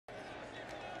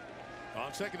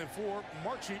On 2nd and 4,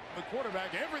 Marchie, the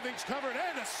quarterback, everything's covered,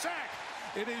 and a sack.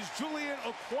 It is Julian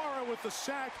Okwara with the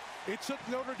sack. It took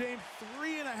Notre Dame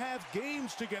 3.5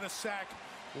 games to get a sack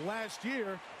last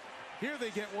year. Here they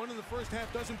get one in the first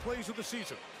half dozen plays of the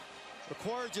season.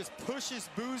 Okwara just pushes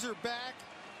Boozer back,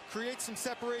 creates some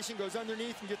separation, goes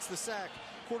underneath and gets the sack.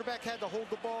 Quarterback had to hold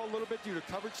the ball a little bit due to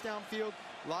coverage downfield.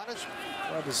 Glad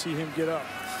to see him get up.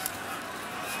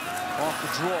 Off the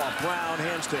draw, Brown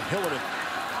hands to Hillerman.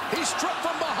 He's struck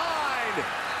from behind,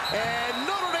 and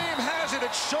Notre Dame has it.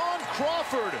 It's Sean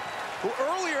Crawford, who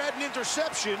earlier had an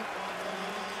interception,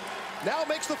 now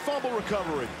makes the fumble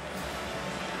recovery.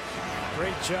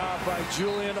 Great job by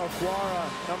Julian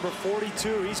Okwara, number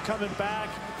 42. He's coming back.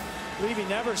 I believe he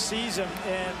never sees him,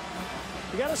 and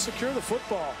you got to secure the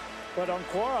football. But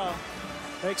Okwara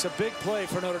makes a big play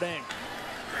for Notre Dame.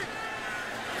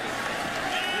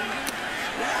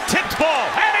 Tipped ball,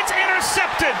 and it's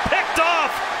intercepted, picked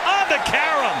off on the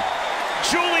carom.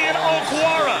 Julian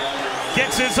Okwara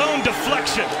gets his own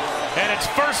deflection, and it's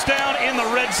first down in the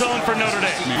red zone for Notre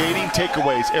Dame. Creating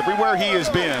takeaways everywhere he has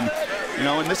been. You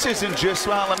know, and this isn't just,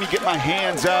 well, let me get my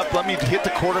hands up, let me hit the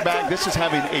quarterback. This is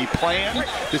having a plan.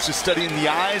 This is studying the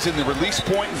eyes and the release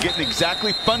point and getting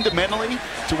exactly fundamentally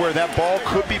to where that ball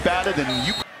could be batted. And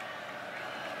you.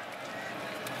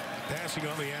 Passing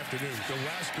on the afternoon,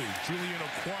 Gillespie, Julian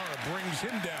Okwara brings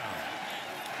him down.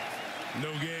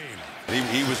 No gain.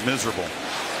 He was miserable.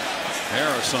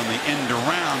 Harris on the end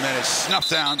around, that is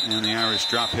snuffed out, and the Irish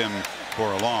drop him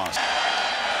for a loss.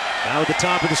 Now at the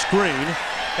top of the screen,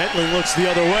 Etling looks the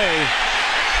other way,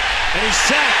 and he's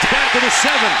sacked back to the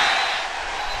 7.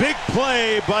 Big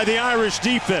play by the Irish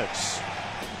defense.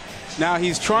 Now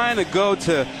he's trying to go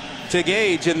to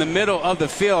Gage in the middle of the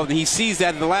field, and he sees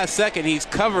that in the last second. He's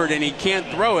covered and he can't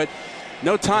throw it.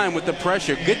 No time with the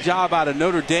pressure. Good job out of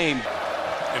Notre Dame.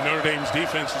 And Notre Dame's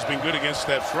defense has been good against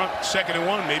that front. 2nd and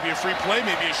 1, maybe a free play,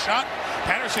 maybe a shot.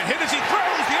 Patterson hit as he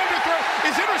throws. The underthrow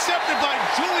is intercepted by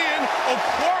Julian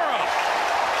Okwara.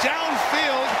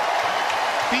 Downfield,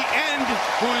 the end,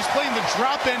 who is playing the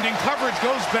drop end in coverage,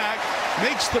 goes back,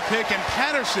 makes the pick, and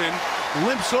Patterson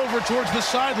limps over towards the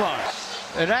sideline.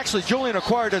 And actually, Julian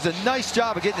Okwara does a nice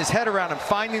job of getting his head around and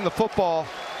finding the football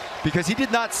because he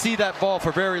did not see that ball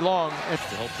for very long. To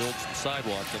help build some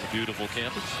sidewalks on the beautiful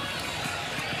campus.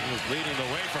 He was leading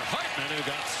the way for Hartman, who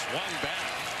got swung back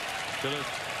to the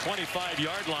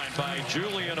 25-yard line by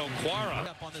Julian Okwara.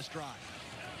 Up on this drive.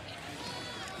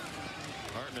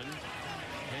 Hartman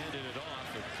handed it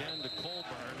off again to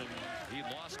Colburn, and he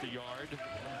lost a yard.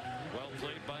 Well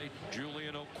played by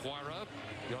Julian Okwara,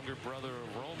 younger brother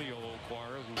of Romeo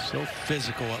Okwara. So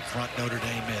physical up front, Notre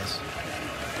Dame is.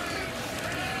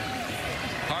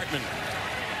 Hartman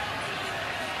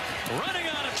running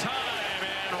out of time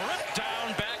and ripped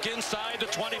down back inside the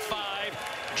 25.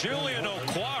 Julian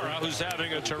Okwara, who's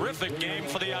having a terrific game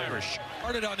for the Irish.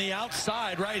 Started on the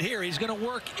outside right here. He's going to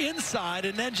work inside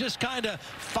and then just kind of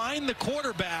find the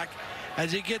quarterback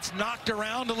as he gets knocked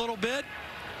around a little bit.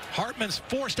 Hartman's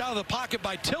forced out of the pocket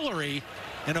by Tillery,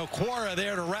 and Okwara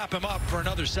there to wrap him up for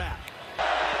another sack.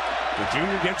 The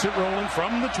junior gets it rolling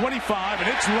from the 25, and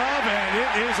it's Love, and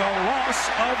it is a loss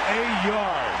of a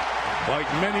yard. Like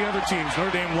many other teams,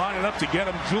 Notre Dame lining up to get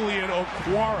him. Julian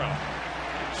Okwara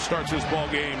starts his ball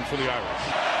game for the Irish.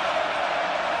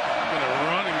 Going to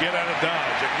run and get out of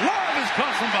dodge, and Love is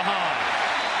caught from behind.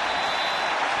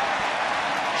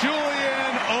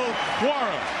 Julian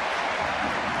Okwara.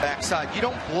 Backside. You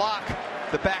don't block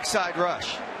the backside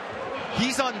rush.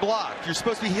 He's unblocked. You're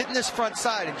supposed to be hitting this front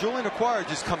side, and Julian Okwara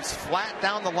just comes flat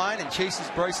down the line and chases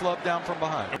Bryce Love down from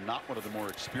behind. Not one of the more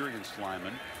experienced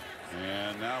linemen.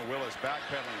 And now Willis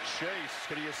backpedaling. Chase,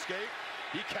 can he escape?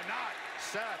 He cannot.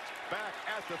 Sacked back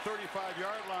at the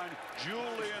 35-yard line.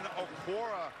 Julian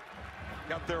Okwara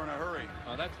got there in a hurry.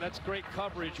 That's great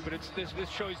coverage, but this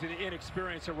shows you the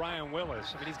inexperience of Ryan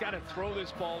Willis. I mean, he's got to throw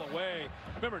this ball away.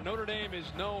 Remember, Notre Dame is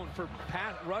known for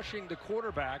rushing the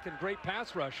quarterback and great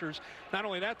pass rushers. Not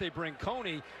only that, they bring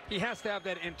Coney. He has to have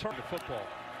that internal football.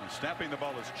 And snapping the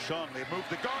ball is Chung. They moved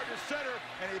the guard to center,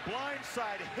 and a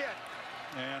blindside hit.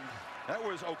 And that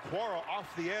was Okwara off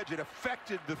the edge. It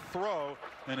affected the throw,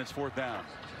 and it's 4th down.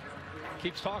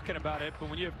 Keeps talking about it, but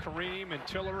when you have Kareem and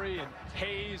Tillery and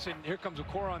Hayes, and here comes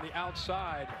Okwara on the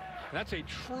outside, that's a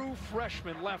true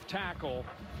freshman left tackle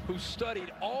who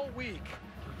studied all week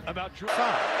about Drew. Big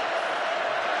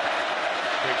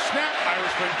snap,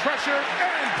 Irish bring pressure,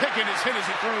 and Pickett is hit as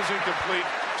he throws incomplete.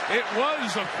 It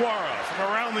was Okwara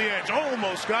from around the edge,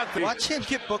 almost got the. Watch him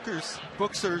get Booker's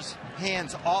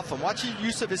hands off him. Watch the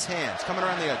use of his hands coming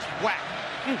around the edge. Whack,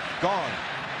 gone.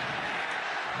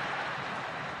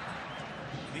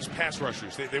 these pass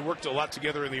rushers. They worked a lot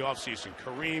together in the offseason.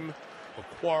 Kareem,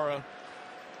 Okwara.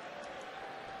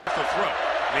 The throw.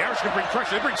 The Irish can bring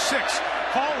pressure. They bring 6.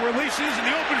 Hall releases in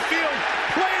the open field.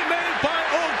 Play made by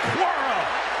Okwara.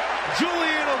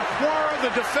 Julian Okwara,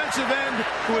 the defensive end,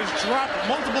 who has dropped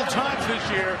multiple times this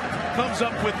year, comes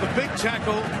up with the big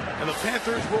tackle, and the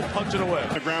Panthers will punch it away.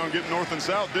 The ground getting north and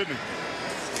south, didn't he?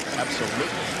 Absolutely.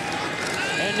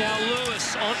 And now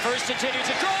Lewis on first and 10. He's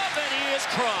a drop, and he is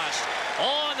crushed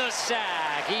on the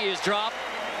sack. He is dropped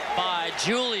by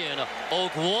Julian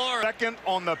Okwara. Second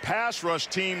on the pass rush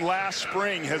team last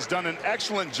spring, has done an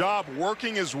excellent job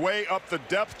working his way up the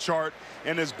depth chart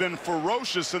and has been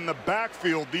ferocious in the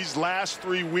backfield these last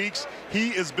 3 weeks.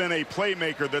 He has been a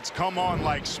playmaker that's come on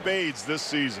like spades this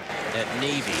season. At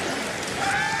Navy,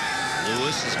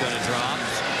 Lewis is going to drop.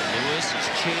 Lewis is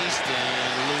chased,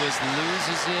 and Lewis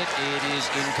loses it. It is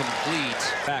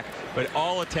incomplete. Back, but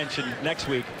all attention next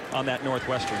week on that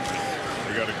Northwestern.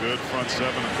 They got a good front 7,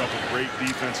 a couple great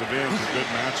defensive ends, a good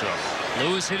matchup.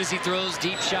 Lewis hit as he throws,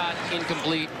 deep shot,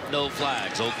 incomplete, no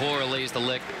flags. Okwara lays the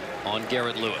lick on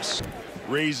Garrett Lewis.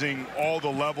 Raising all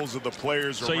the levels of the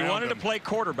players around him. So you wanted to play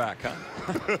quarterback,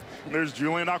 huh? There's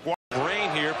Julian Okwara.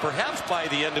 Rain here, perhaps by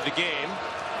the end of the game.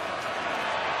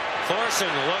 Thorson,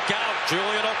 look out.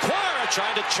 Julian Okwara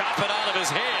trying to chop it out of his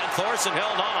hand. Thorson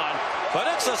held on, but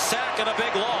it's a sack and a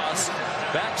big loss.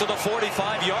 Back to the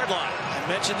 45-yard line. I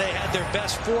mentioned they had their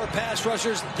best 4 pass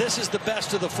rushers. This is the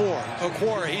best of the 4.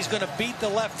 Okwara, he's going to beat the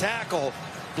left tackle,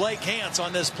 Blake Hance,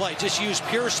 on this play. Just use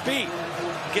pure speed.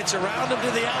 Gets around him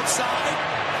to the outside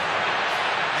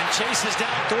and chases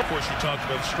down. Of course, you talked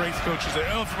about strength coaches.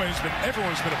 Everyone's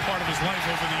been a part of his life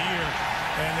over the year.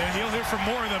 And he'll hear from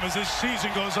more of them as this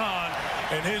season goes on.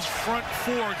 And his front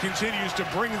 4 continues to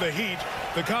bring the heat.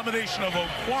 The combination of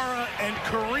Okwara and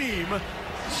Kareem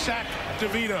sack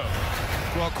DeVito.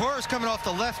 Well, Okwara's coming off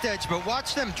the left edge, but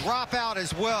watch them drop out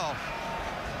as well.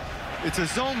 It's a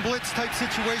zone blitz type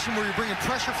situation where you're bringing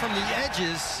pressure from the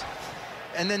edges,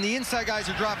 and then the inside guys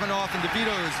are dropping off, and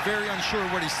DeVito is very unsure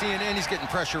what he's seeing, and he's getting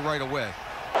pressure right away.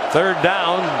 3rd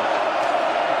down.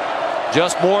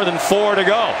 Just more than 4 to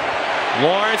go.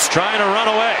 Lawrence trying to run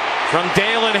away from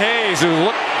Dalen Hayes, who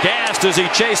looked gassed as he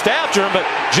chased after him, but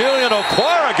Julian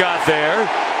Okwara got there.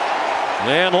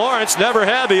 And Lawrence never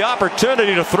had the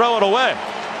opportunity to throw it away.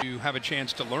 You have a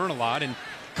chance to learn a lot and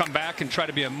come back and try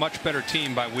to be a much better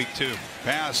team by week 2.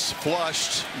 Pass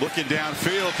flushed, looking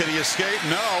downfield. Can he escape?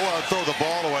 No, throw the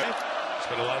ball away.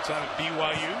 Spent a lot of time at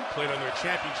BYU, played on their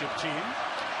championship team.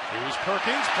 Here's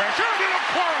Perkins, pressure, and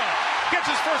Okwara gets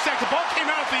his first sack. The ball came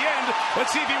out at the end.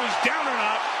 Let's see if he was down or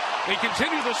not. They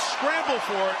continue the scramble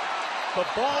for it. The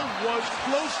ball was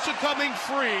close to coming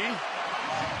free.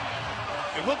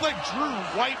 It looked like Drew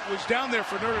White was down there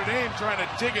for Notre Dame trying to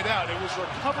dig it out. It was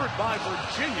recovered by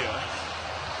Virginia.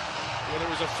 Well, there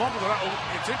was a fumble.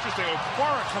 It's interesting.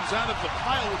 Okwara comes out of the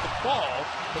pile with the ball,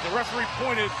 but the referee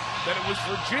pointed that it was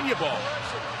Virginia ball.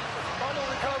 Fumble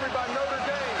recovery by Notre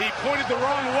Dame. He pointed the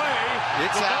wrong way.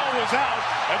 The ball was out,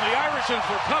 and the Irishans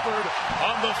recovered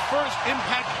on the first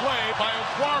impact play by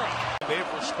Okwara. They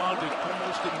have responded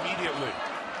almost immediately,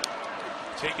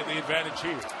 taking the advantage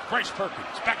here. Bryce Perkins,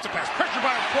 back to pass, pressure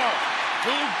by Okwara.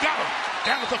 Who got him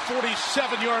down at the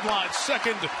 47-yard line.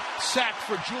 Second sack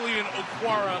for Julian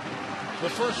Okwara. The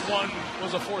first one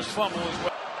was a forced fumble as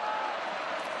well.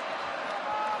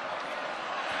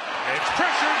 It's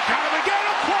pressured, got him again.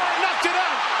 Okwara knocked it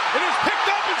out. It is picked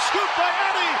up and scooped by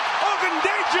Eddie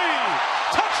Ogundeji.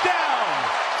 Touchdown.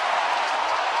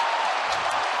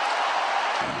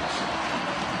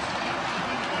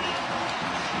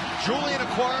 Julian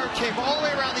Okwara came all the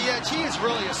way around the edge. He has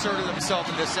really asserted himself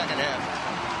in this second half.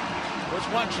 Let's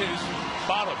watch his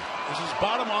bottom. This is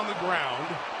bottom on the ground.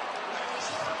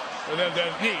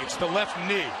 The knee, it's the left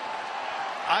knee.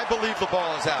 I believe the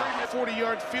ball is out.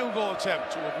 40-yard field goal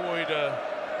attempt to avoid a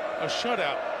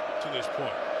shutout to this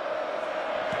point.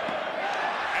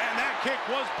 And that kick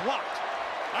was blocked.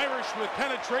 Irish with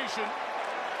penetration,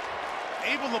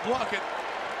 able to block it,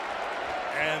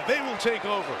 and they will take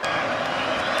over.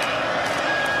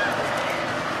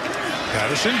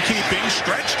 Patterson keeping,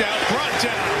 stretched out, brought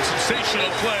down.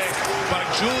 Sensational play by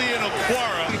Julian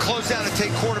Okwara. Close down and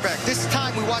take quarterback. This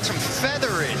time we watch him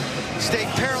feather it. Stay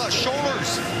parallel,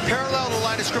 shoulders parallel to the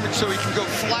line of scrimmage so he can go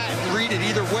flat and read it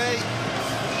either way.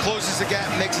 Closes the gap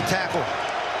and makes a tackle.